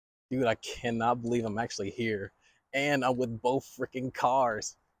Dude, I cannot believe I'm actually here. And I'm with both freaking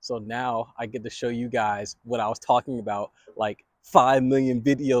cars. So now I get to show you guys what I was talking about like 5 million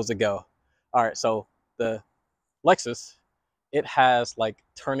videos ago. All right, so the Lexus, it has like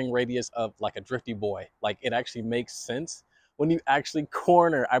turning radius of like a drifty boy. Like it actually makes sense when you actually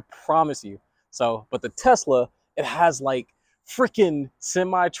corner, I promise you. So, but the Tesla, it has like freaking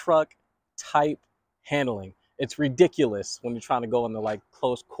semi-truck type handling. It's ridiculous when you're trying to go into like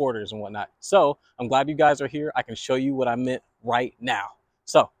close quarters and whatnot. So I'm glad you guys are here. I can show you what I meant right now.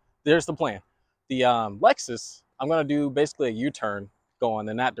 So there's the plan. The Lexus, I'm gonna do basically a U-turn going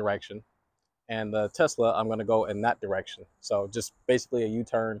in that direction, and the Tesla, I'm gonna go in that direction. So just basically a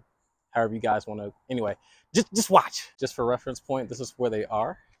U-turn, however you guys want to. Anyway, just watch. Just for reference point, this is where they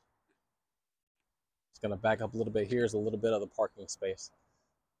are. Just gonna back up a little bit. Here's a little bit of the parking space.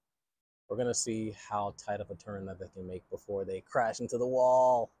 We're gonna see how tight of a turn that they can make before they crash into the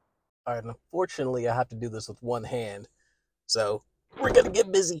wall. All right, unfortunately, I have to do this with one hand, so we're gonna get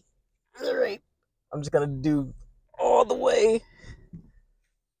busy. All right, I'm just gonna do all the way,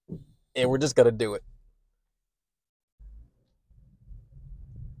 and we're just gonna do it.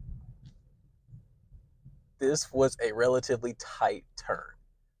 This was a relatively tight turn.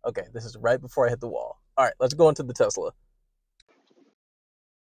 Okay, this is right before I hit the wall. All right, let's go into the Tesla.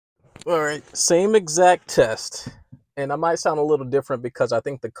 All right, same exact test. And I might sound a little different because I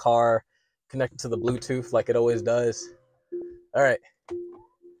think the car connected to the Bluetooth like it always does. All right,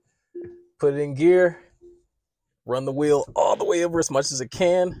 put it in gear, run the wheel all the way over as much as it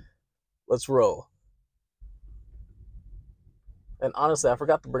can. Let's roll. And honestly, I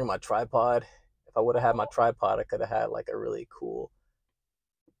forgot to bring my tripod. If I would have had my tripod, I could have had like a really cool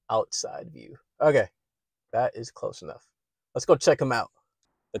outside view. Okay, that is close enough. Let's go check them out.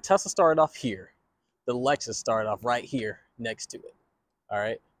 The Tesla started off here. The Lexus started off right here next to it. All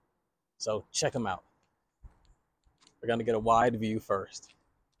right, so check them out. We're gonna get a wide view first.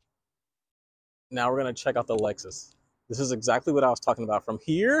 Now we're gonna check out the Lexus. This is exactly what I was talking about. From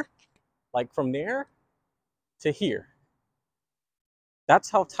here, like from there to here. That's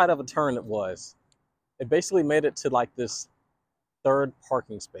how tight of a turn it was. It basically made it to like this third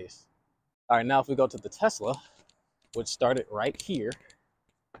parking space. All right, now if we go to the Tesla, which started right here,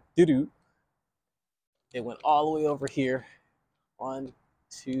 doo-doo, it went all the way over here. 1,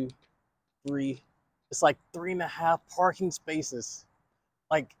 2, 3. It's like 3.5 parking spaces.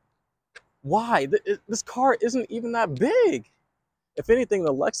 Like, why? This car isn't even that big. If anything,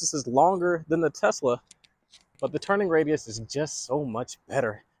 the Lexus is longer than the Tesla, but the turning radius is just so much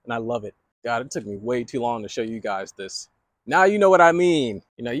better, and I love it. God, it took me way too long to show you guys this. Now you know what I mean.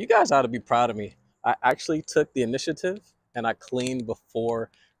 You know, you guys ought to be proud of me. I actually took the initiative, and I cleaned before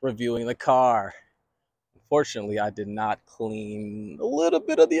reviewing the car. Unfortunately, I did not clean a little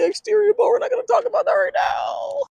bit of the exterior, but we're not going to talk about that right now.